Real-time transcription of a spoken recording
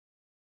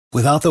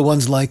Without the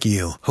ones like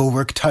you, who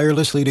work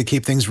tirelessly to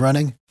keep things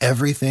running,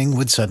 everything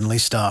would suddenly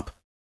stop.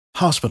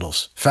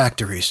 Hospitals,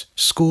 factories,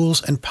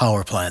 schools, and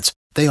power plants,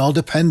 they all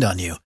depend on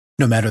you.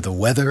 No matter the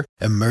weather,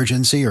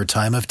 emergency, or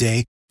time of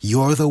day,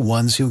 you're the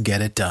ones who get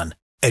it done.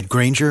 At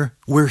Grainger,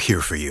 we're here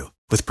for you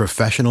with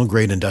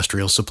professional-grade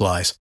industrial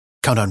supplies.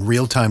 Count on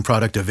real-time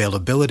product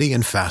availability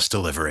and fast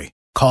delivery.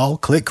 Call,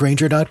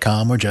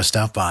 clickgrainger.com, or just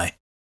stop by.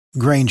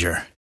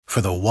 Grainger, for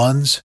the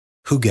ones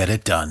who get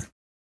it done.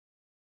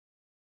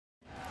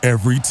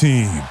 Every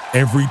team,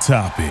 every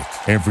topic,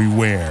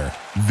 everywhere.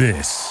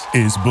 This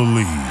is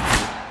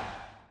Believe.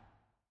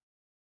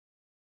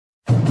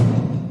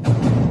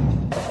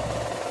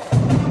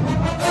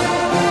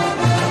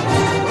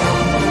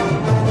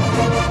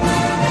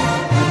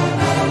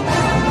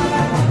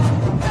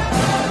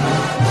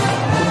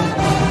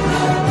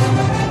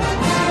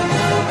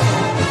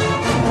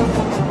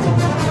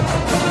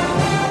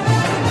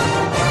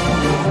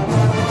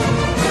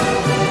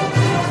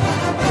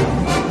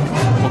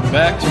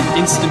 Back to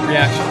Instant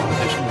Reaction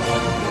Edition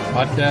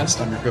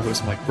podcast. I'm your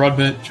co-host Mike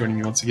Broadbent. Joining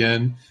me once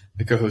again,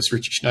 the co-host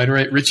Richie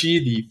Schneiderite.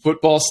 Richie, the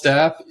football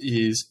staff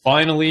is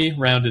finally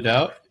rounded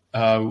out.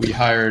 We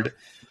hired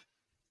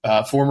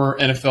former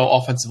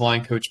NFL offensive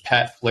line coach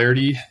Pat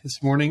Flaherty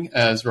this morning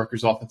as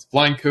Rutgers offensive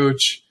line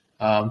coach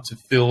to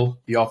fill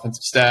the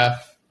offensive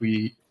staff.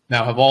 We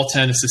now have all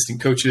 10 assistant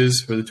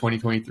coaches for the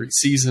 2023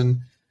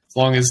 season. As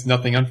long as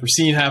nothing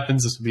unforeseen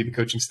happens, this will be the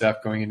coaching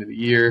staff going into the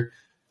year.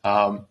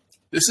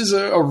 This is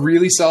a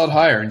really solid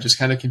hire and just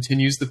kind of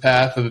continues the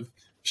path of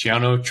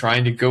Schiano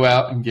trying to go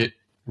out and get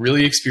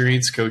really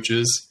experienced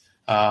coaches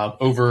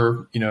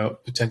over,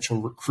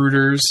 potential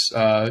recruiters,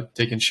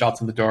 taking shots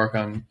in the dark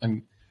on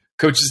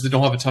coaches that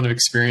don't have a ton of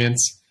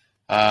experience.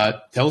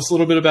 Tell us a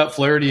little bit about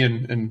Flaherty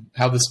and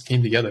how this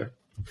came together.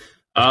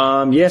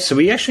 So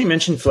we actually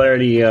mentioned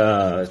Flaherty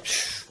a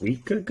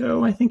week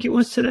ago, I think it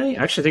was today.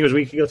 Actually, I think it was a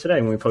week ago today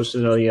when we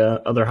posted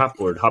the other Hot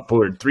Board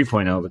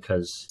 3.0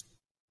 because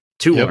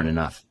 2 weren't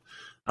enough.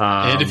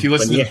 And if you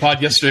listened to the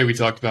pod yesterday, we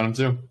talked about him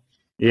too.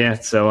 Yeah,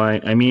 so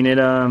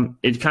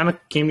it kind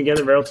of came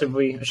together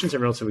relatively, I shouldn't say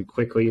relatively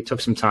quickly. It took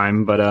some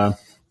time, but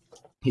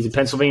he's a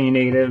Pennsylvania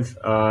native.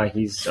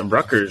 He's a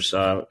Rutgers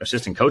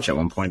assistant coach at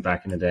one point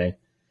back in the day,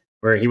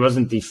 where he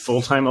wasn't the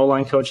full-time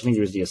O-line coach. I think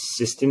he was the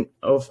assistant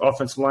of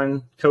offensive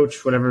line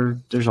coach, whatever.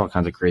 There's all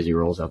kinds of crazy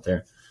roles out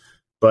there.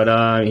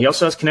 But he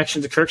also has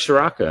connections to Kirk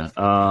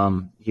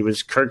Soraka. He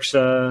was Kirk's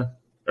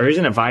he's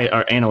an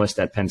analyst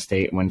at Penn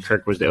State when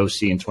Kirk was the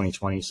OC in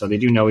 2020, so they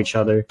do know each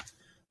other.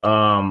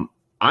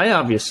 I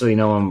obviously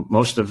know him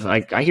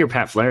I hear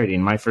Pat Flaherty,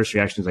 and my first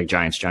reaction is like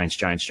Giants.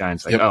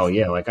 Like, Oh,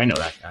 yeah, like I know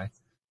that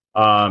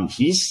guy.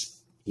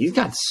 He's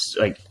got,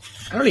 like,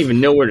 I don't even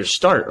know where to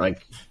start.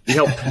 Like, he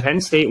helped Penn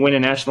State win a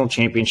national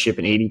championship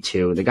in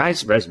 82. The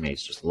guy's resume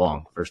is just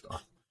long, first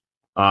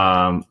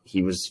off.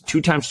 He was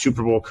 2-time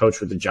Super Bowl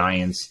coach with the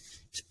Giants.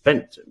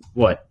 Spent,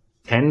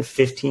 10,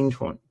 15,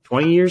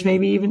 20 years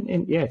maybe even?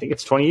 I think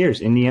it's 20 years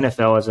in the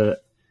NFL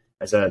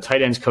as a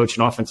tight ends coach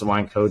and offensive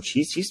line coach.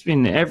 He's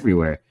been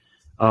everywhere.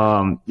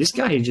 This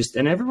guy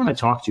and everyone I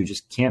talk to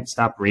just can't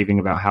stop raving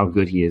about how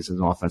good he is as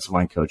an offensive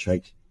line coach.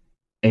 Like,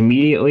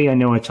 immediately, I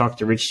know I talked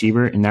to Rich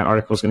Siebert, and that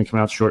article is going to come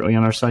out shortly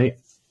on our site.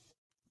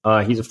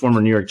 He's a former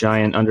New York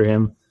Giant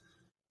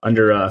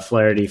under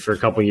Flaherty for a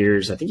couple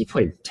years. I think he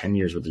played 10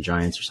 years with the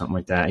Giants or something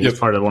like that. He was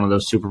part of one of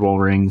those Super Bowl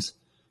rings.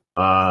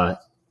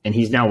 And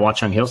he's now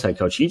Watchung Hill's head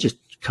coach. He just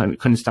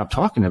couldn't stop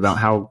talking about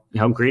how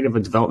great of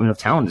a development of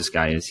talent this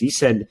guy is. He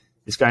said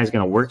this guy is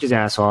going to work his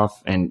ass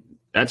off, and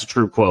that's a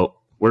true quote,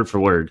 word for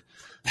word.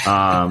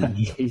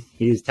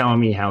 He's telling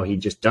me how he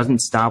just doesn't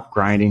stop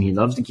grinding. He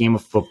loves the game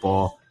of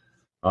football.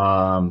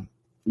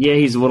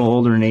 He's a little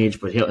older in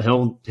age, but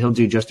he'll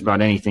do just about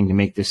anything to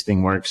make this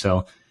thing work.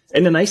 So,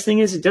 and the nice thing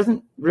is, it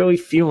doesn't really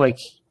feel like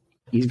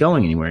he's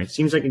going anywhere. It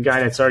seems like a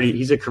guy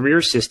he's a career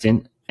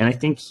assistant. And I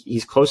think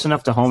he's close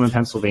enough to home in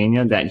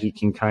Pennsylvania that he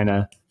can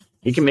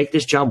make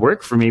this job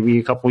work for maybe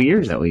a couple of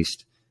years at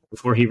least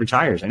before he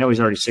retires. I know he's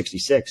already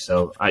 66,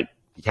 so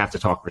you'd have to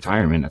talk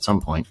retirement at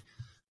some point.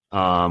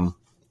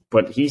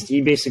 But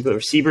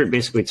Siebert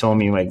basically told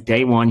me, like,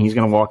 day one he's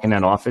going to walk in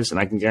that office, and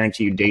I can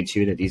guarantee you day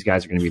two that these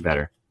guys are going to be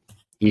better.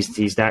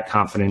 He's that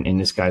confident in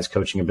this guy's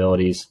coaching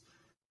abilities,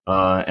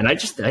 and I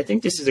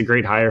think this is a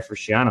great hire for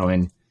Schiano.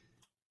 And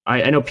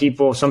I know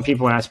some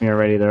people ask me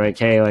already, they're like,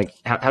 hey, like,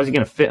 how's he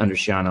going to fit under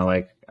Schiano?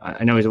 Like,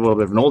 I know he's a little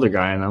bit of an older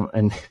guy,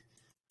 and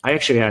I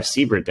actually asked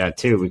Siebert that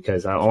too,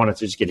 because I wanted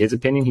to just get his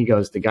opinion. He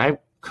goes, the guy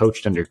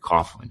coached under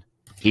Coughlin.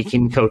 He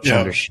can coach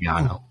under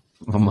Schiano.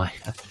 Oh my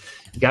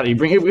God. You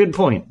bring up a good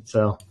point.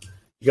 So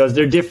he goes,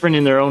 they're different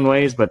in their own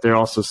ways, but they're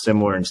also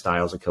similar in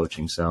styles of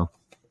coaching. So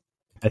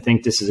I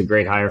think this is a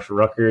great hire for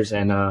Rutgers,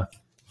 and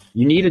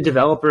you need a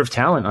developer of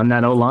talent on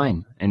that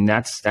O-line, and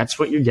that's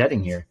what you're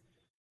getting here.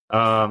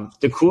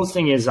 The cool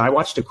thing is I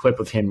watched a clip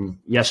of him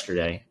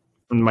yesterday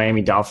from the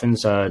Miami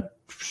Dolphins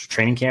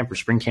training camp or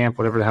spring camp,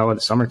 whatever the hell,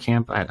 summer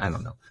camp. I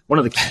don't know. One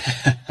of the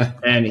camps.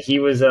 And he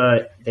was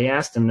they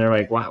asked him, they're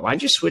like,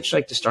 why'd you switch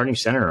like to starting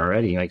center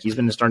already? Like he's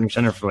been the starting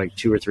center for like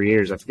 2 or 3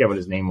 years. I forget what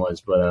his name was,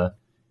 but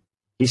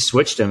he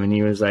switched him and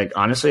he was like,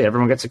 honestly,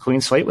 everyone gets a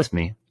clean slate with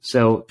me.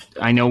 So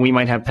I know we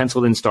might have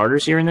penciled in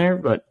starters here and there,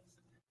 but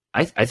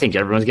I think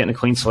everyone's getting a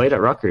clean slate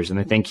at Rutgers. And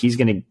I think he's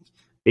going to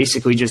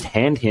basically just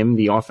hand him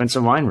the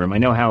offensive line room. I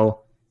know how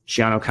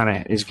Schiano kind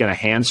of is going to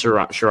hand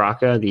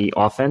Shiraka the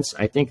offense.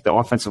 I think the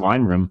offensive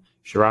line room,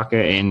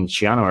 Shiraka and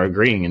Schiano are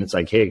agreeing. And it's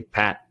like, hey,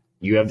 Pat,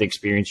 you have the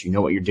experience. You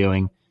know what you're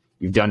doing.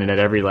 You've done it at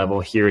every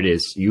level. Here it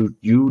is. You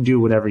do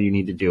whatever you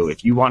need to do.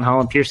 If you want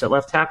Holland Pierce at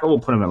left tackle, we'll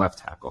put him at left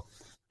tackle.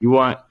 You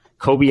want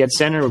Kobe at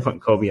center, we're putting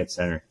Kobe at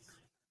center.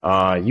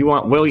 You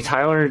want Willie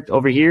Tyler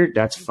over here,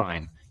 that's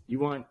fine. You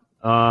want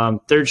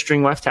third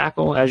string left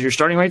tackle as your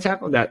starting right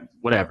tackle, that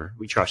whatever.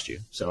 We trust you.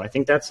 So I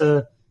think I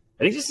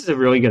think this is a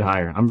really good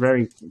hire. I'm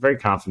very, very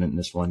confident in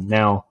this one.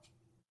 Now,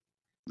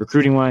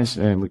 recruiting wise,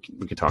 we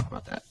could talk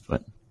about that,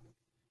 but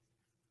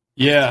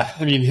yeah,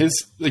 I mean,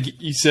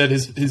 like you said,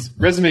 his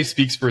resume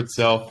speaks for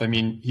itself. I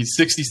mean, he's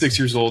 66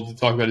 years old to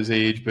talk about his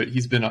age, but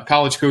he's been a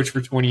college coach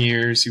for 20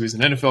 years. He was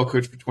an NFL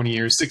coach for 20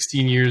 years,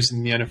 16 years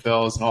in the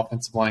NFL as an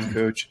offensive line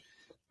coach.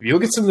 If you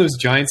look at some of those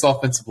Giants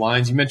offensive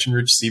lines, you mentioned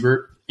Rich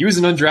Siebert. He was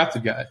an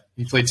undrafted guy.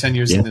 He played 10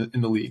 years in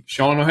the league.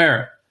 Sean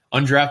O'Hara,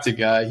 undrafted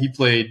guy. He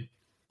played,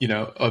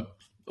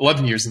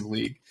 11 years in the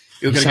league.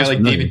 You look at a guy like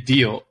familiar. David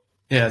Deal.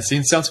 Yeah,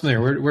 it sounds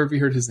familiar. Where have you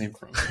heard his name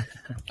from?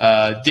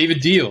 David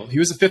Deal. He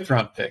was a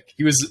 5th-round pick.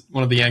 He was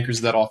one of the anchors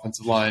of that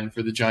offensive line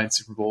for the Giants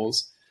Super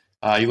Bowls.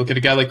 You look at a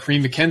guy like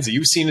Kareem McKenzie. He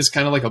was seen as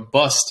kind of like a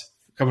bust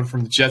coming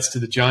from the Jets to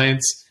the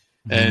Giants,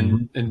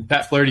 and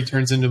Pat Flaherty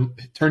turns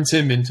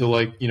him into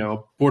like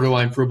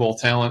borderline Pro Bowl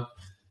talent.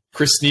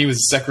 Chris Snee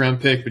was a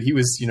 2nd-round pick, but he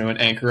was an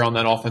anchor on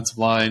that offensive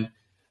line.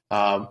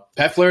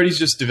 Pat Flaherty's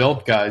just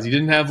developed guys. He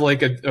didn't have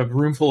like a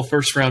room full of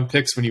 1st-round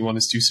picks when he won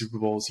his 2 Super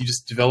Bowls. He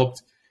just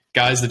developed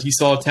guys that he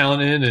saw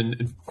talent in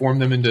and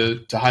formed them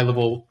into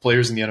high-level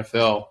players in the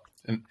NFL.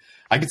 And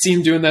I could see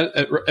him doing that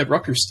at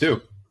Rutgers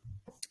too,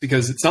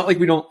 because it's not like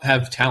we don't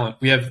have talent.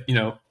 We have,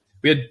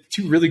 we had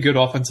 2 really good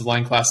offensive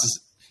line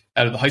classes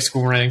out of the high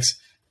school ranks.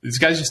 These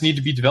guys just need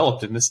to be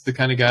developed, and this is the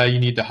kind of guy you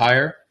need to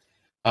hire.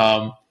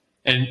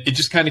 And it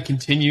just kind of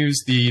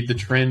continues the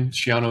trend,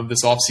 Schiano, of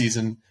this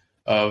offseason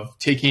of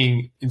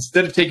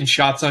instead of taking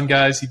shots on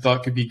guys he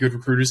thought could be good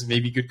recruiters and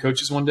maybe good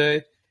coaches one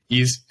day,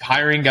 he's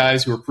hiring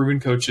guys who are proven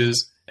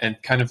coaches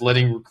and kind of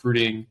letting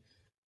recruiting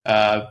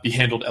be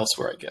handled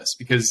elsewhere, I guess,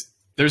 because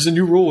there's a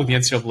new rule with the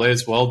NCAA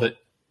as well that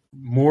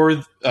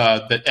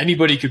that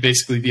anybody could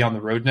basically be on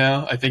the road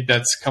now. I think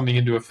that's coming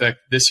into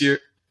effect this year.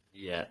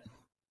 Yeah.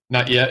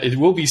 Not yet. It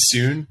will be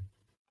soon.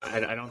 I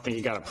don't think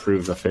it got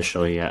approved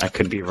officially yet. I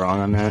could be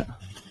wrong on that.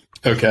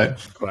 Okay.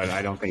 But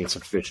I don't think it's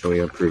officially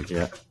approved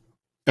yet.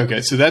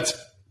 Okay, so that's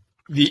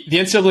the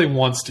NCAA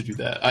wants to do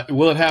that.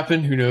 Will it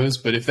happen? Who knows?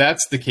 But if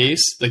that's the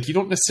case, like you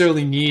don't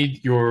necessarily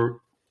need you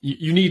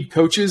need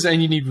coaches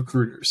and you need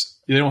recruiters.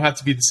 They don't have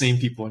to be the same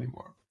people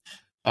anymore.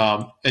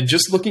 And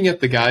just looking at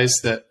the guys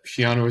that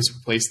Schiano has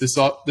replaced this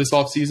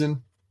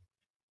offseason,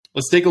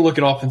 let's take a look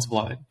at offensive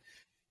line.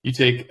 You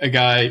take a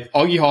guy,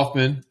 Augie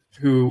Hoffman,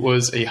 who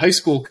was a high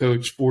school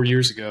coach 4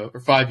 years ago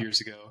or 5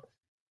 years ago.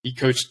 He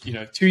coached,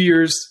 2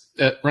 years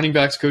at running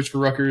backs coach for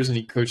Rutgers, and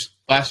he coached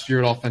last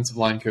year at offensive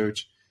line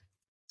coach.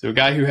 So a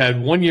guy who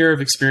had 1 year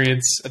of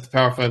experience at the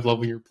Power 5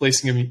 level, you're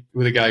replacing him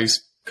with a guy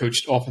who's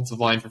coached offensive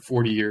line for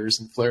 40 years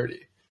in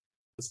Flaherty.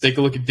 Let's take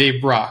a look at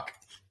Dave Brock.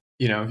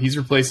 He's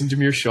replacing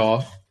Jameer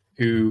Shaw,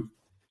 who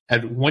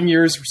had 1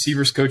 year as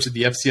receivers coach at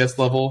the FCS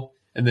level,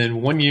 and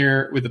then 1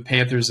 year with the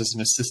Panthers as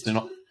an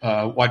assistant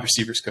wide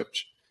receivers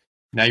coach.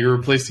 Now you're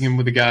replacing him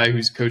with a guy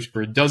who's coached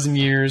for 12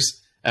 years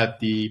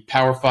at the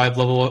Power 5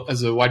 level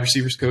as a wide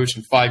receivers coach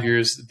and 5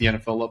 years at the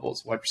NFL level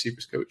as a wide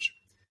receivers coach.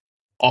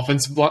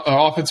 Offensive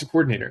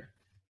coordinator.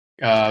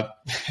 You have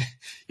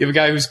a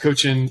guy who's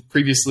coaching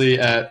previously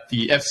at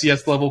the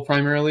FCS level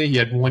primarily. He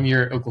had 1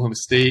 year at Oklahoma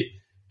State,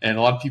 and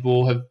a lot of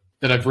people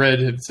that I've read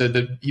have said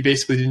that he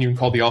basically didn't even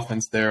call the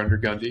offense there under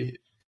Gundy.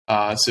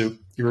 So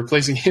you're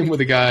replacing him with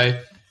a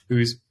guy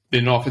who's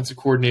been an offensive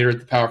coordinator at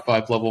the Power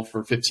 5 level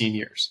for 15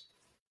 years.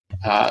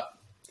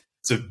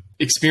 So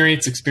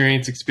experience,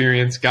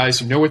 guys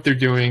who know what they're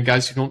doing,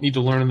 guys who don't need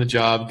to learn on the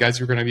job, guys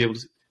who are going to be able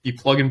to be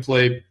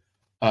plug-and-play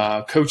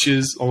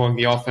coaches along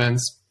the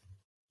offense.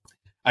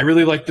 I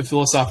really like the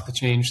philosophical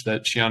change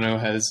that Schiano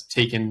has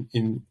taken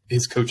in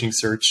his coaching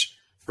search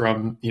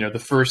from, the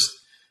first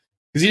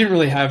 – because he didn't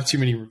really have too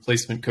many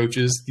replacement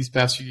coaches these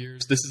past few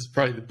years. This is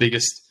probably the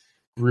biggest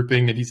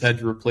grouping that he's had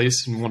to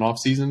replace in one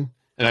offseason.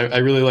 And I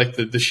really like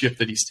the shift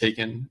that he's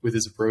taken with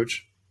his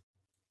approach.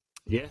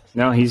 Yeah,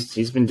 no,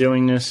 he's been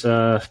doing this.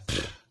 I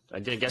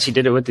guess he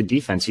did it with the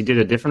defense. He did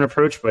a different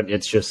approach, but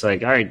it's just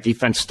like, all right,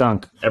 defense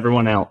stunk.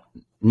 Everyone out.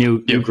 New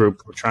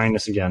group. We're trying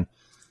this again.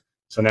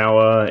 So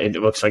now it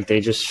looks like they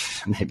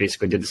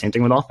basically did the same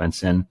thing with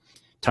offense. And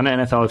ton of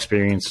NFL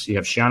experience. You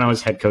have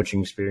Shiano's head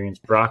coaching experience,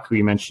 Brock, who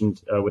you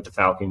mentioned with the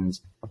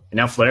Falcons, and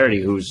now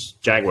Flaherty, who's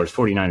Jaguars,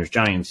 49ers,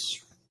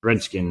 Giants,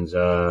 Redskins,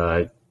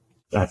 I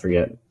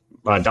forget,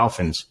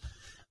 Dolphins.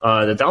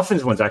 The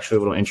Dolphins one's actually a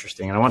little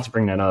interesting, and I want to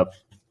bring that up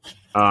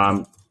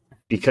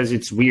because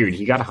it's weird.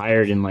 He got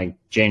hired in like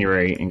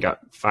January and got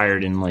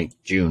fired in like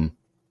June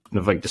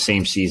of like the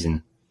same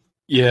season.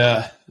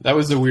 Yeah, that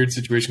was a weird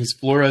situation because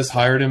Flores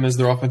hired him as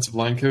their offensive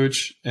line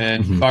coach,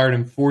 and he fired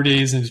him 4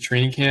 days into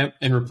training camp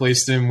and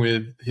replaced him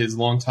with his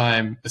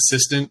longtime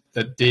assistant,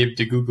 that Dave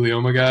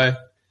DeGuglielmo guy.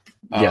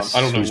 Yes,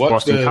 I don't know who's what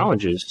Boston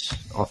College's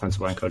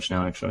offensive line coach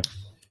now, actually.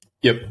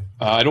 Yep.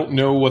 I don't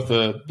know what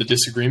the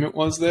disagreement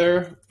was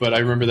there, but I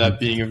remember that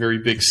being a very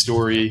big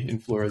story in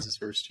Flores'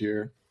 first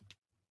year.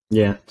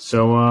 Yeah.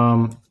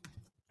 So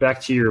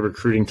back to your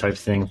recruiting type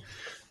thing.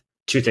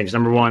 Two things.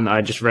 Number one,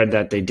 I just read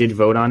that they did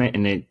vote on it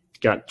and it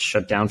got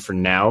shut down for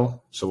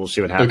now. So we'll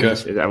see what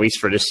happens, at least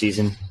for this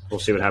season. We'll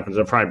see what happens.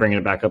 They'll probably bring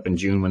it back up in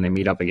June when they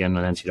meet up again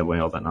on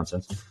NCAA, all that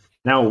nonsense.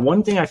 Now,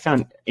 one thing I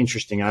found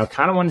interesting, I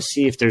kind of want to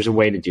see if there's a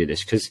way to do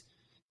this because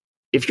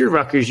if you're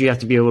Rutgers, you have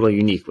to be a little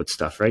unique with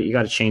stuff, right? You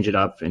got to change it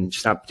up and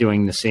stop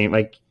doing the same.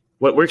 Like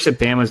what works at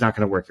Bama is not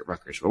going to work at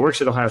Rutgers. What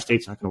works at Ohio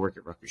State is not going to work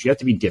at Rutgers. You have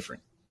to be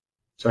different.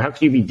 So how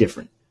can you be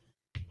different?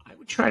 I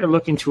would try to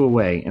look into a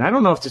way, and I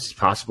don't know if this is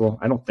possible.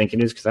 I don't think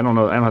it is because I don't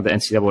have the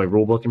NCAA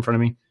rule book in front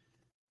of me.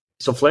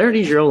 So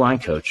Flaherty's your O-line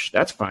coach.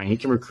 That's fine. He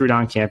can recruit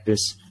on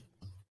campus.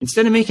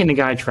 Instead of making the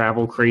guy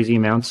travel crazy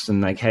amounts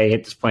and like, hey,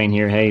 hit this plane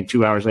here. Hey,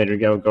 2 hours later,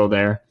 go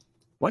there.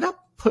 Why not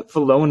put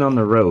Falone on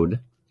the road?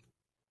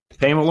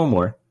 Pay him a little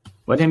more.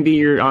 Let him be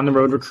your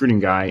on-the-road recruiting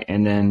guy,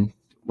 and then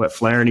let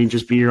Flaherty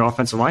just be your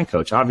offensive line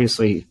coach.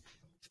 Obviously,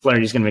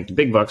 Flaherty's going to make the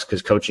big bucks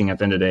because coaching at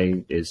the end of the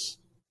day is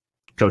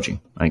coaching.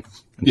 Like,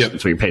 that's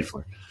what you're paid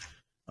for.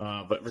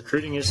 But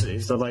recruiting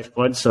is the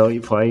lifeblood, so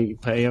you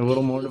pay a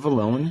little more to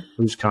Falone,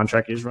 whose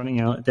contract is running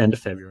out at the end of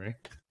February.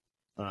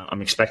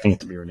 I'm expecting it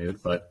to be renewed,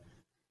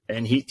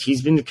 and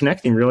he's been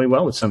connecting really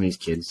well with some of these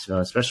kids,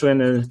 especially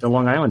in the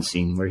Long Island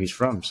scene where he's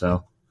from.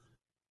 So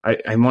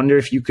I wonder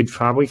if you could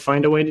probably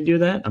find a way to do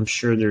that. I'm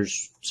sure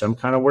there's some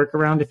kind of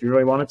workaround if you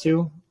really wanted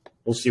to.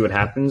 We'll see what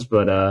happens,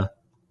 but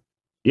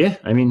yeah,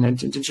 I mean,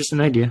 it's just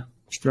an idea.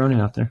 Just throwing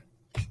it out there.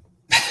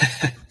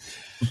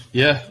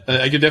 Yeah,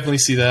 I could definitely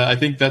see that. I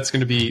think that's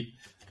going to be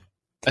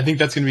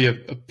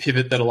a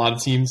pivot that a lot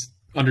of teams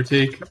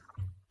undertake,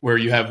 where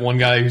you have one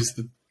guy whose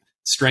the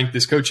strength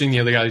is coaching, the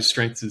other guy whose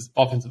strength is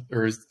offensive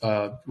or is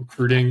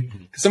recruiting.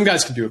 Because some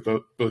guys can do it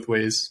both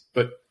ways,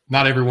 but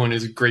not everyone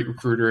is a great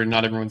recruiter and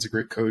not everyone's a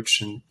great coach.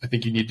 And I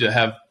think you need to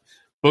have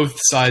both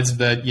sides of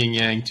that yin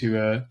yang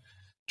to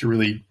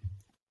really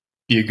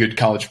be a good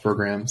college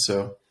program.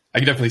 So I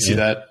can definitely see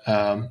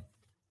that.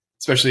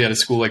 Especially at a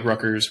school like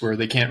Rutgers, where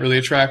they can't really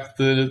attract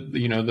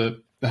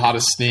the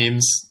hottest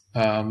names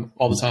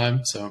all the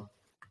time. So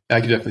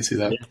I could definitely see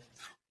that.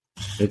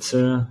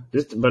 Yeah.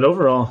 But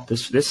overall,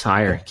 this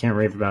hire, can't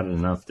rave about it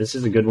enough. This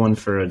is a good one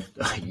for a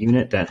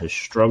unit that has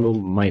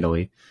struggled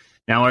mightily.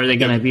 Now, are they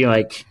going to be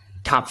like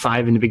top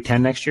 5 in the Big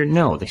Ten next year?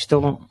 No, they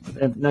still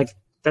don't. Like,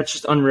 that's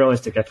just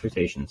unrealistic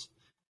expectations.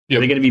 Are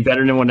they going to be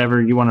better than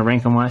whatever you want to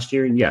rank them last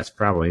year? Yes,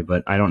 probably.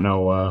 But I don't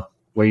know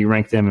where you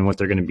rank them and what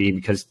they're going to be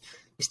because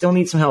they still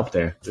need some help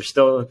there. They're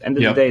still, at the end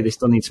of the day, they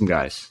still need some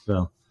guys.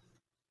 So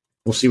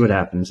we'll see what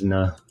happens in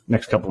the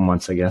next couple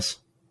months, I guess.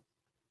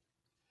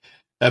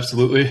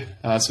 Absolutely.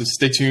 So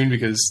stay tuned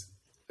because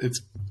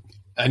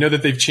I know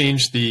that they've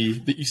changed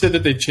you said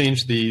that they've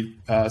changed the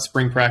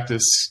spring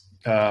practice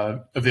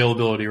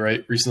availability,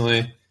 right?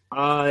 Recently.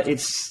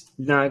 It's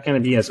not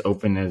going to be as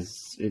open as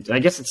I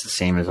guess it's the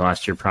same as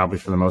last year, probably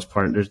for the most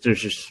part. There's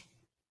just,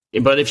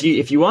 but if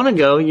you want to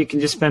go, you can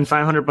just spend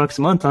 $500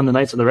 a month on the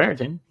Knights of the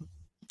Raritan.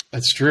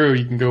 That's true.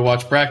 You can go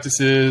watch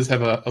practices,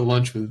 have a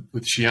lunch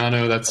with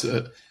Shiano. That's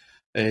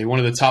one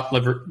of the top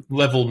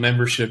level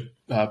membership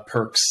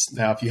perks.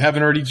 Now, if you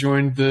haven't already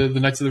joined the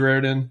Knights of the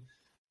Raritan,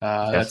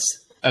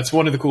 that's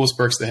one of the coolest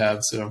perks they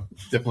have. So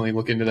definitely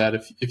look into that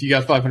if you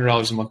got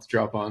 $500 a month to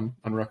drop on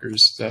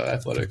Rutgers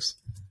athletics.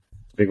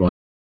 Big one.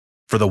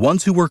 For the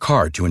ones who work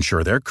hard to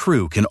ensure their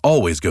crew can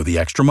always go the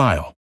extra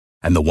mile,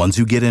 and the ones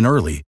who get in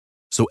early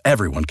so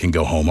everyone can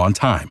go home on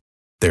time,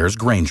 there's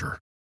Grainger,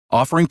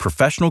 offering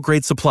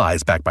professional-grade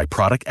supplies backed by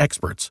product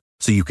experts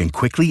so you can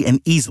quickly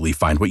and easily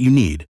find what you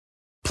need.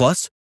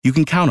 Plus, you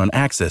can count on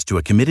access to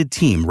a committed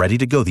team ready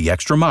to go the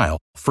extra mile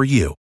for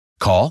you.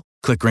 Call,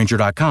 click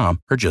Grainger.com,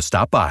 or just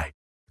stop by.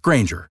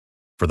 Grainger,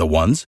 for the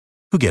ones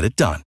who get it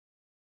done.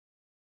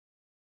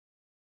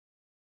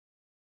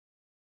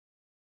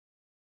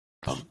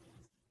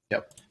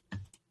 Yep.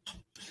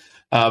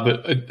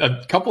 But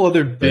a couple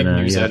other big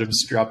news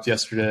items dropped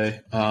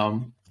yesterday.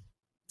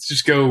 Let's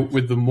just go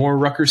with the more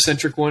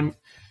Rutgers-centric one.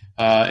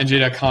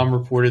 NJ.com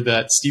reported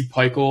that Steve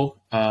Pikiell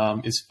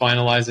is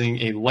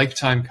finalizing a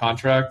lifetime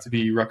contract to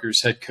be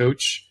Rutgers head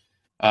coach.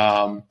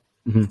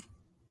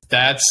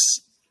 That's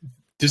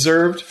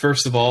deserved,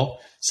 first of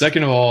all.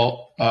 Second of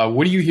all,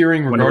 what are you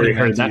hearing regarding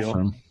that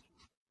deal?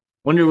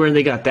 Wonder where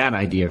they got that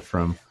idea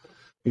from.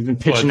 We've been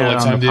pitching that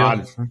on the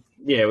pod.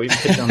 Yeah,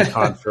 we've been on the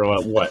pod for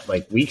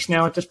like weeks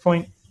now at this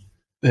point.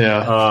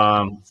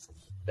 Yeah.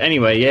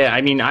 Anyway, yeah,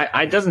 I mean,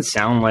 I doesn't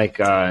sound like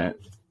I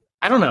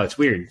don't know. It's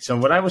weird. So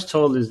what I was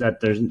told is that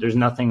there's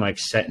nothing like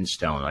set in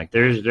stone. Like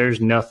there's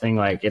nothing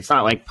like it's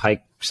not like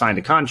Pike signed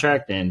a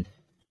contract and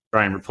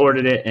Brian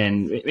reported it,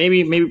 and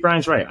maybe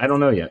Brian's right. I don't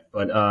know yet,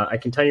 but I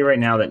can tell you right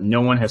now that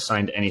no one has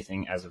signed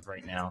anything as of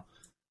right now.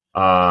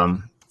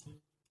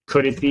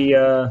 Could it be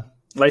a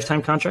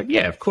lifetime contract?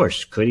 Yeah, of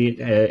course. Could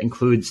it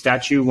include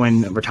statue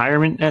when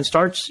retirement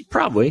starts?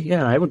 Probably.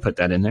 Yeah, I would put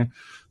that in there.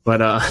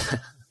 But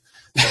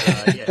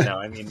yeah, no,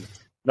 I mean,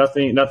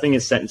 nothing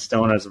is set in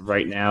stone as of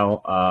right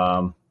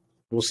now.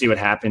 We'll see what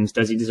happens.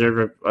 Does he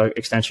deserve an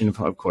extension?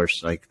 Of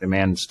course. Like, the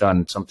man's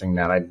done something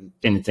that I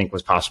didn't think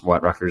was possible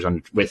at Rutgers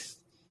with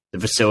the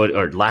facility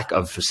or lack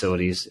of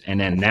facilities, and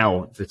then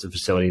now if it's a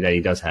facility that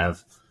he does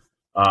have,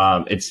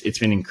 it's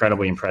been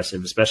incredibly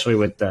impressive, especially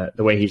with the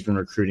way he's been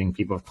recruiting.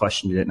 People have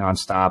questioned it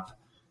nonstop,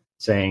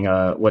 saying,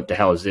 "What the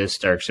hell is this?"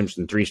 Derek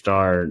Simpson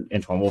 3-star,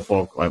 Antoine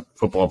Woolfolk, like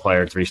football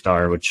player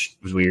 3-star, which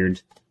was weird,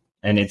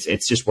 and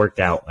it's just worked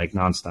out like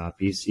nonstop.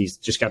 He's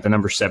just got the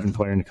number 7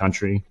 player in the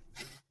country,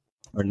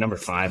 or number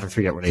 5. I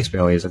forget what Ace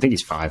Bailey is. I think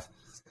he's 5.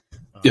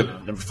 Yep,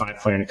 number 5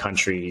 player in the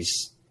country.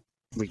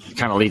 It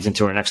kind of leads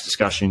into our next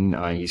discussion.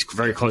 He's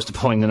very close to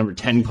pulling the number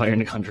 10 player in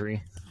the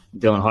country,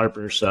 Dylan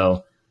Harper.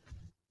 So,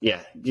 yeah,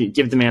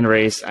 give the man a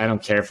raise. I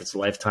don't care if it's a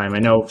lifetime. I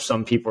know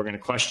some people are going to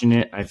question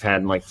it. I've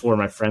had like 4 of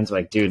my friends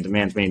like, dude, the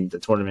man's made the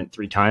tournament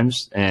 3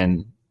 times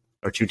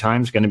or 2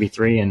 times, going to be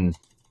 3, and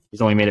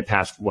he's only made it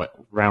past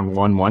round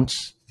 1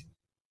 once.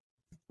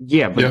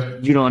 Yeah,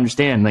 but you don't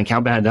understand like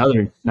how bad the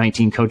other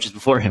 19 coaches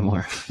before him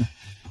were.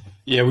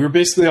 Yeah, we were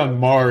basically on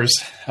Mars,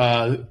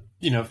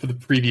 for the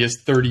previous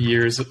 30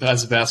 years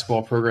as a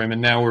basketball program,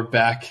 and now we're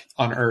back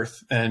on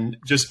Earth. And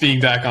just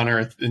being back on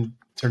Earth in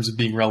terms of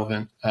being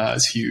relevant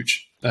is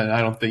huge. And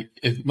I don't think,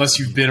 unless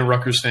you've been a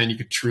Rutgers fan, you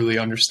could truly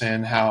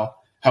understand how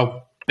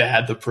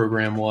bad the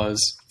program was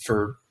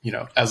for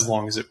as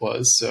long as it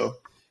was. So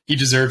he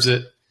deserves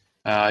it.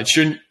 It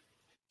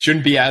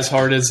shouldn't be as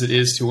hard as it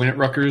is to win at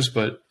Rutgers,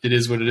 but it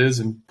is what it is.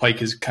 And Pike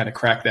has kind of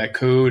cracked that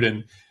code,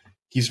 and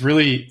he's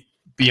really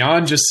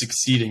beyond just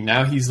succeeding.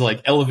 Now he's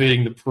like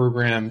elevating the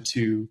program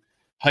to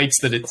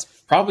heights that it's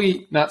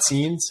probably not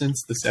seen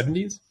since the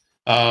 70s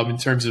in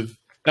terms of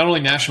not only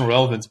national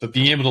relevance, but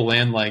being able to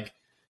land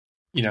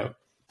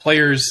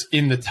players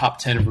in the top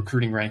 10 of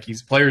recruiting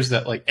rankings, players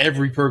that like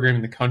every program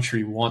in the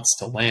country wants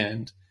to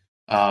land.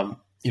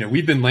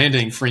 We've been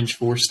landing fringe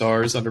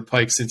 4-stars under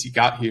Pike since he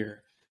got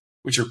here,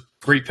 which are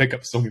great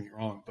pickups, don't get me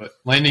wrong, but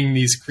landing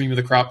these cream of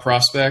the crop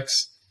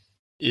prospects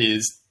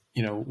is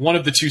one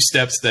of the 2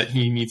 steps that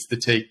he needs to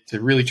take to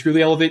really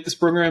truly elevate this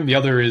program. The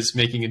other is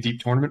making a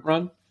deep tournament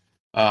run,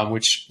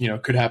 which,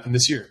 could happen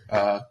this year.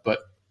 But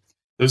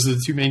those are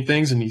the 2 main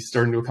things, and he's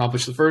starting to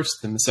accomplish the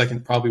first, and the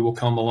second probably will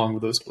come along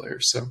with those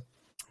players. So,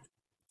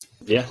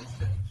 yeah,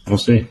 we'll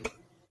see.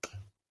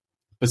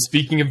 But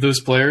speaking of those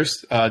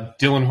players,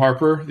 Dylan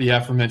Harper, the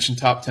aforementioned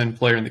top 10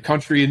 player in the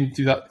country in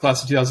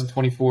class of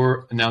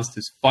 2024, announced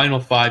his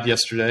final 5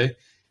 yesterday.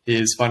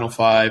 His final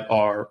 5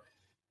 are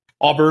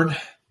Auburn,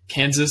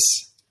 Kansas,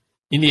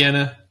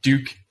 Indiana,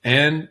 Duke,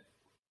 and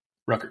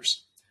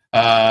Rutgers.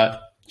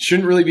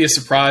 Shouldn't really be a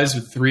surprise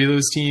with 3 of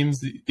those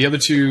teams. The other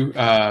 2,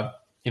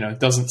 it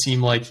doesn't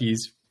seem like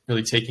he's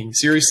really taking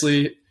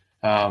seriously.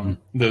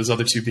 Those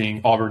other 2 being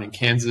Auburn and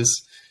Kansas.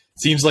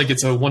 Seems like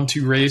it's a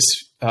 1-2 race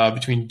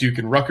between Duke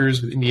and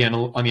Rutgers, with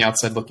Indiana on the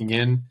outside looking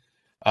in.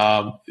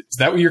 Is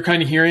that what you're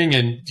kind of hearing?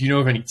 And do you know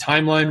of any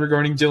timeline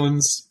regarding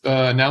Dylan's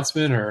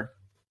announcement, or?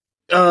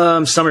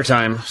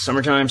 Summertime. So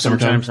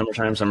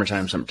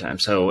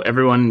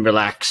everyone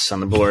relax on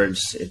the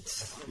boards.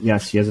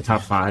 Yes, he has a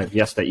top 5.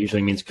 Yes, that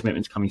usually means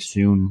commitments coming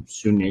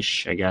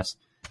soonish, I guess.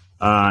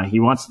 He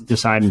wants to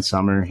decide in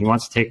summer. He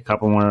wants to take a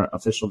couple more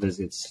official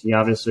visits. He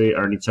obviously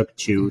already took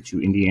 2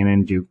 to Indiana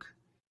and Duke,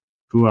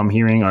 who I'm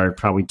hearing are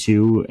probably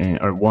 2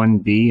 or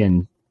 1B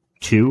and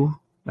 2,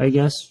 I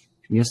guess.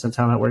 I guess that's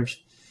how that works.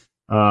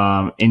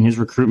 In his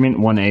recruitment,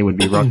 1A would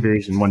be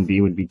Rutgers and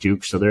 1B would be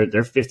Duke. So they're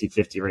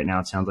 50-50 right now.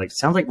 It sounds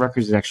like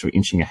Rutgers is actually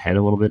inching ahead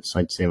a little bit. So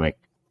I'd say I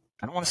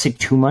don't want to say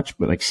too much,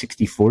 but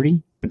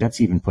 60-40, but that's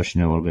even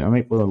pushing it a little bit. I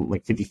might go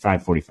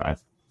 55-45.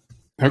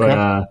 Okay.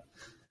 But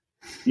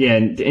yeah,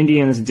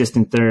 Indiana's a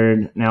distant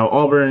third. Now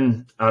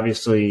Auburn,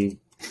 obviously,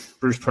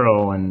 Bruce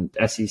Pearl and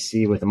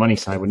SEC with the money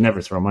side would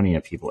never throw money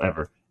at people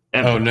ever.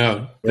 Oh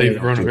no,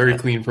 they've run a very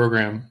clean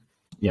program.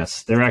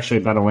 Yes, they're actually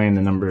about to land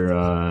the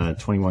number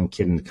 21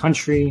 kid in the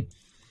country,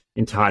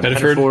 in Todd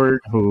Pettiford,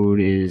 who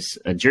is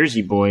a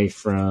Jersey boy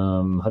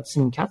from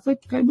Hudson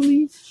Catholic, I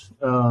believe.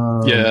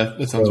 Yeah,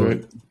 that sounds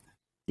right.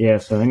 Yeah,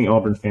 so any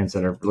Auburn fans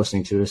that are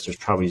listening to this, there's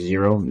probably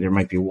 0. There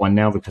might be 1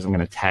 now because I'm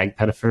going to tag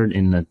Pettiford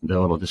in the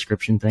little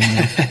description thing.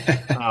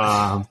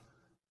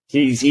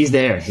 He's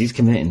there. He's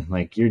committing.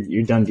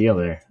 You're done deal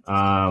there.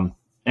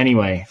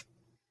 Anyway,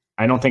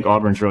 I don't think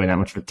Auburn's really that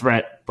much of a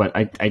threat, but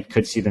I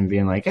could see them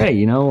being like,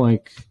 hey,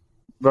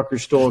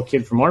 Rutgers stole a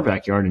kid from our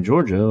backyard in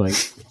Georgia.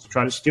 Let's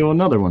try to steal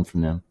another one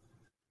from them.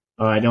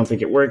 I don't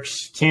think it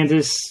works.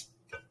 Kansas,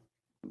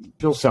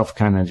 Bill Self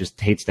kind of just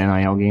hates the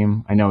NIL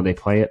game. I know they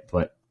play it,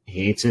 but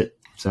he hates it.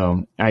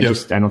 So I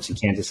don't see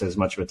Kansas as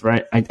much of a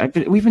threat.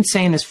 We've been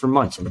saying this for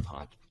months on the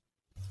pod.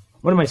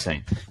 What am I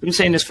saying? We've been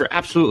saying this for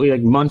absolutely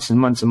like months and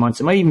months and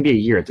months. It might even be a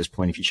year at this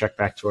point if you check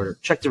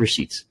the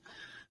receipts.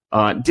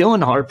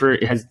 Dylan Harper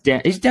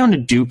he's down to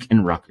Duke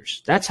and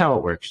Rutgers. That's how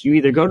it works. You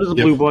either go to the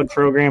Blue Blood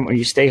program or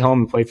you stay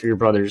home and play for your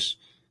brother's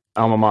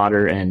alma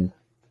mater and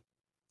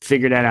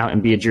figure that out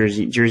and be a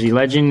Jersey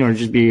legend or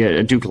just be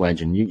a Duke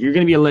legend. You're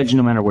going to be a legend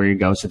no matter where you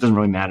go, so it doesn't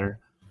really matter.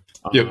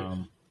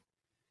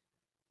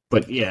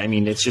 But yeah, I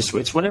mean,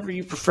 it's whatever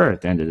you prefer at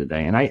the end of the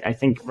day. And I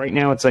think right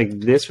now it's like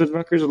this with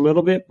Rutgers a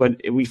little bit,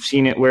 but we've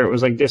seen it where it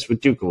was like this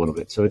with Duke a little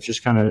bit. So it's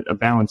just kind of a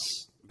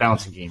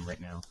balancing game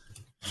right now.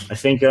 I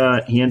think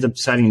he ends up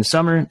deciding in the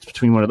summer. It's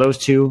between one of those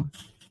two.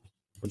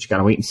 But you got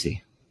to wait and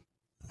see.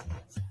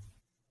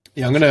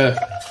 Yeah, I'm gonna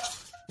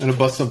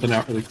bust something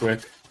out really quick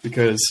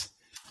because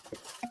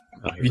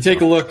if you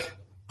take a look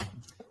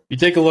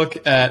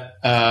at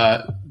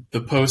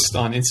the post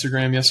on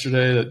Instagram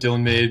yesterday that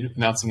Dylan made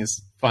announcing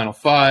his Final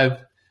Five,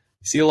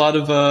 you see a lot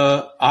of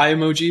eye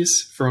emojis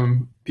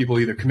from people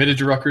either committed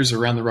to Rutgers or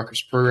around the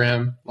Rutgers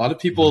program. A lot of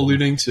people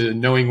alluding to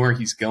knowing where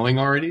he's going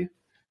already.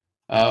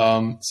 So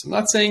I'm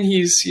not saying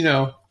he's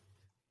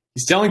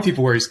telling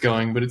people where he's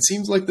going, but it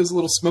seems like there's a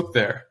little smoke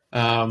there.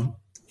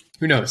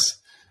 Who knows?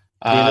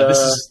 This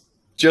is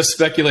just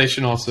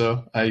speculation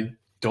also. I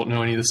don't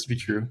know any of this to be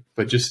true,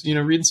 but just,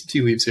 reading some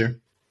tea leaves here.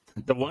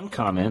 The one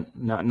comment,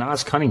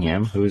 Nas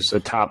Cunningham, who's a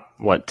top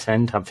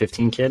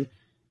 15 kid.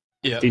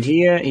 Yeah. Did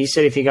he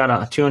said if he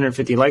got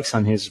 250 likes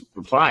on his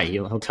reply,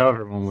 he'll tell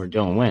everyone where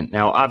Dylan went.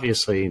 Now,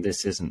 obviously,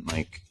 this isn't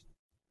like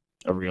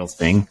a real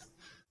thing.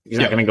 He's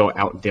not going to go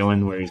out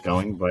Dylan where he's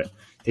going, but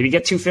did he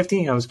get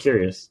 250? I was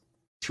curious.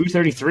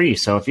 233.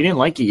 So if you didn't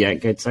like it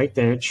yet, it's right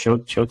there. It's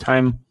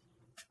Showtime.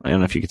 I don't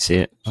know if you could see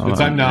it.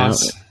 Showtime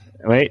Nas.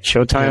 Wait,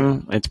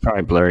 Showtime. Yeah. It's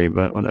probably blurry,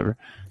 but whatever.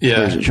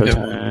 Yeah.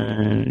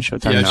 Showtime.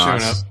 Showtime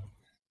Nas.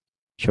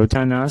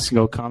 Showtime Nas.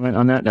 Go comment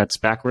on that. That's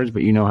backwards,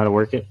 but you know how to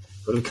work it.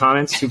 Go to the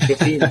comments,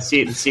 250. Let's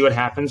see what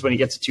happens when he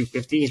gets to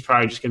 250. He's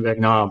probably just going to be like,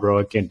 nah, bro,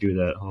 I can't do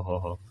that. Ho, ho,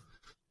 ho.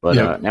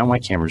 But now my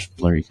camera's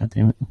blurry. God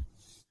damn it.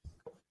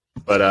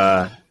 But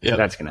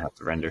that's going to have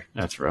to render.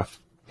 That's rough.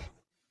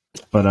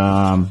 But,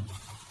 I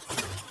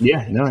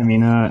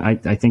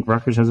think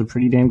Rutgers has a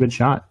pretty damn good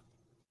shot.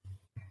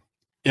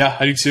 Yeah,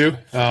 I do too.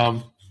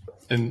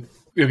 And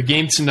we have a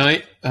game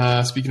tonight.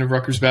 Speaking of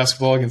Rutgers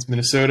basketball against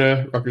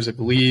Minnesota, Rutgers, I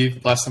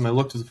believe, last time I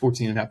looked, was a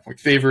 14.5-point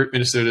favorite.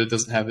 Minnesota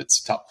doesn't have its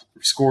top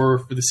scorer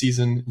for the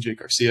season, Jake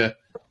Garcia.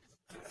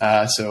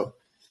 So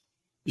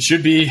it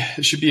should be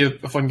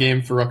a fun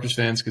game for Rutgers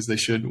fans because they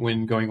should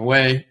win going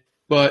away.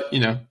 But,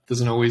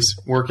 doesn't always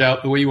work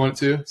out the way you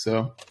want it to.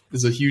 So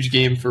this is a huge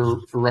game for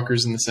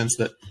Rutgers in the sense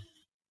that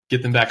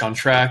get them back on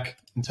track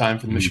in time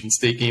for the Michigan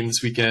State game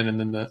this weekend and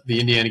then the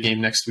Indiana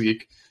game next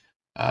week.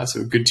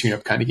 So a good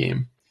tune-up kind of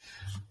game.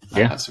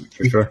 Yeah, so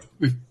for sure.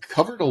 We've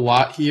covered a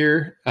lot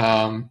here.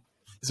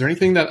 Is there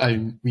anything that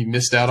we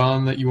missed out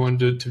on that you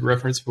wanted to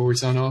reference before we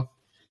sign off?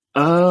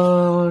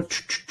 I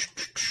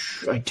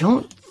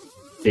don't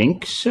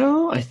think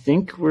so. I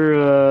think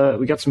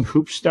we got some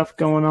hoop stuff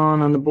going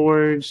on the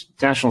boards.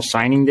 National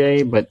Signing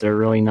Day, but they're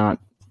really not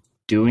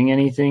doing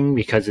anything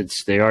because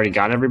they already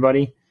got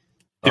everybody.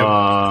 Yep.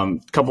 A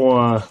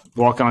couple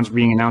walk-ons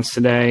being announced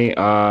today.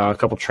 A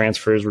couple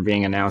transfers were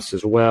being announced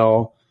as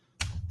well.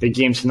 Big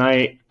game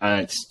tonight.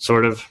 It's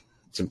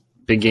a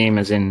big game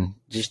as in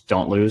just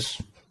don't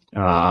lose.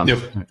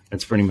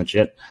 That's pretty much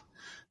it.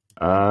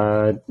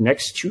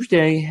 Next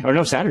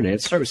Saturday.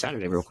 Let's start with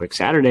Saturday real quick.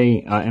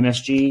 Saturday,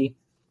 MSG,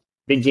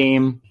 big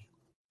game.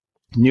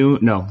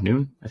 Noon.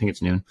 I think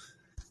it's noon.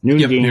 Noon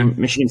game. Noon.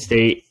 Michigan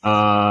State.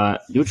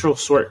 Neutral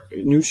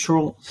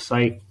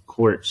site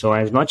court. So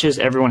as much as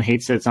everyone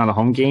hates that it's not a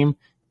home game,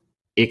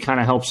 it kind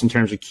of helps in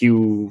terms of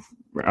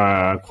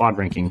quad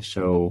ranking.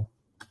 So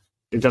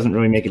it doesn't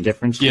really make a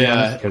difference.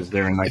 Because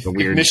they're in like a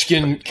weird. If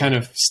Michigan kind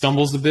of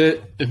stumbles a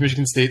bit. If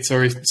Michigan State,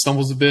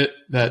 stumbles a bit,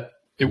 that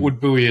it would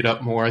buoy it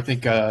up more. I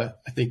think a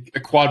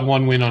quad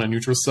one win on a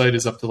neutral site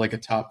is up to like a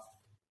top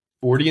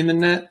 40 in the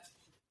net,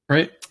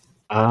 right?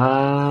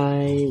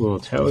 I will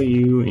tell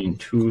you in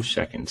 2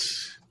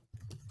 seconds.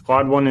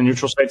 Quad one and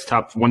neutral sites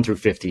top 1 through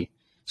 50.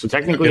 So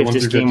technically, if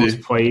this game was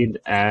played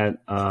at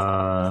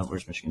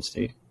where's Michigan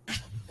State?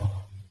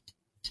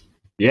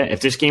 Yeah,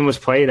 if this game was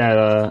played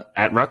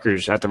at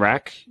Rutgers at the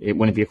RAC, it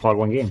wouldn't be a quad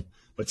one game.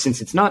 But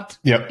since it's not,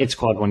 it's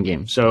quad one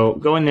game. So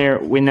go in there,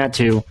 win that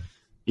too.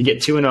 You get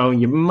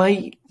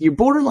 2-0. You're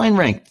borderline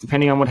ranked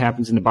depending on what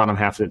happens in the bottom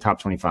half of the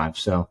top 25.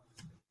 So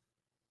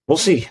we'll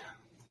see.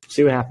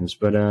 See what happens.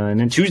 But and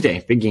then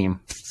Tuesday, big game,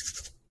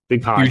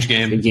 big pod, huge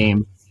game, big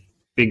game,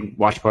 big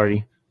watch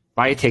party.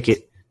 Buy a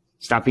ticket.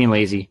 Stop being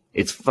lazy.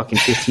 It's fucking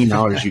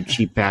 $15, you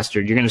cheap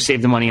bastard. You're going to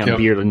save the money on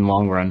beer in the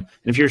long run. And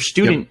if you're a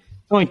student,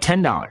 it's only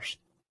 $10.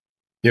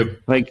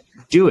 Yep. Like,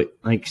 do it.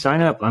 Like,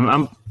 sign up.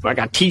 I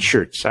got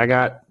T-shirts. I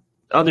got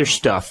other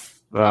stuff.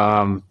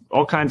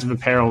 All kinds of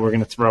apparel we're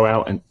going to throw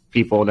out and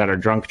people that are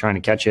drunk trying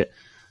to catch it.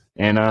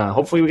 And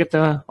hopefully we get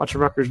to watch the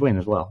Rutgers win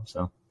as well.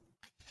 So,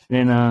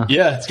 and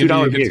it's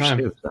gonna be a good time.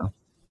 Too, so.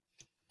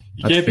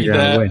 You can't beat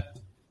that.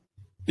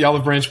 The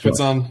Olive Branch puts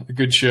on a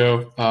good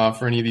show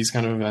for any of these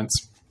kind of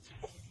events.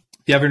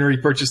 If you haven't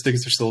already purchased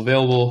tickets, they're still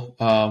available.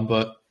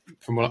 But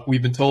from what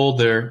we've been told,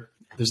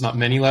 there's not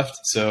many left.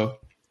 So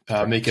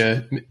make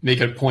a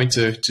point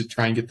to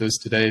try and get those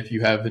today if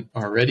you haven't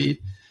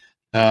already.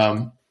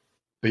 But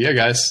yeah,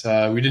 guys,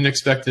 we didn't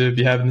expect to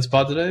be having this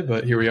pod today,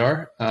 but here we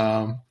are.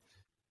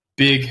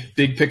 Big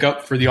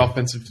pickup for the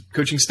offensive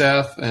coaching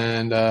staff,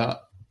 and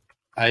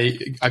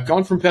I've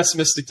gone from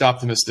pessimistic to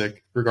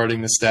optimistic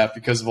regarding this staff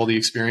because of all the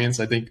experience.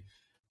 I think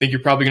you're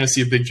probably going to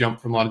see a big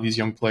jump from a lot of these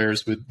young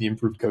players with the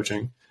improved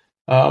coaching.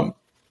 How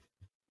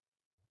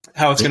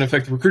it's going to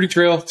affect the recruiting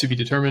trail to be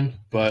determined,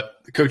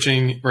 but the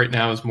coaching right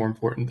now is more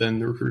important than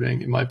the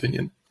recruiting, in my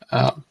opinion.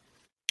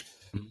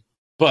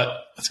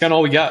 But that's kind of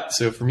all we got.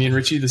 So for me and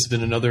Richie, this has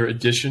been another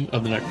edition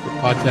of the Night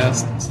Report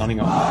Podcast. Signing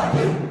off.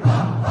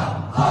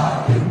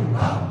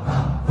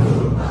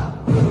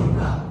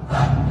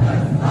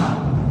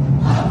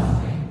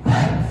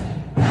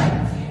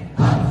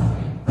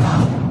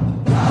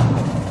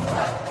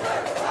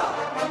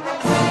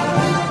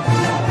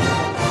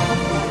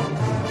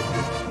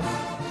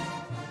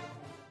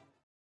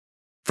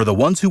 For the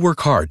ones who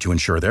work hard to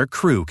ensure their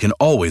crew can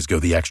always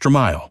go the extra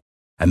mile,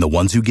 and the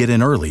ones who get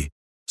in early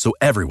so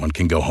everyone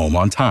can go home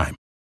on time,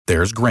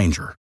 there's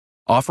Grainger,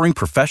 offering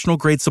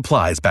professional-grade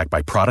supplies backed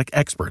by product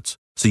experts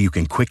so you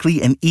can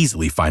quickly and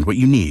easily find what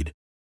you need.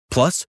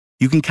 Plus,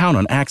 you can count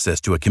on access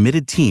to a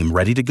committed team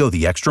ready to go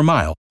the extra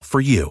mile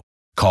for you.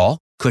 Call,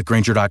 click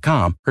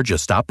Grainger.com, or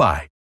just stop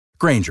by.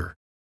 Grainger,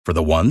 for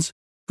the ones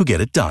who get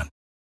it done.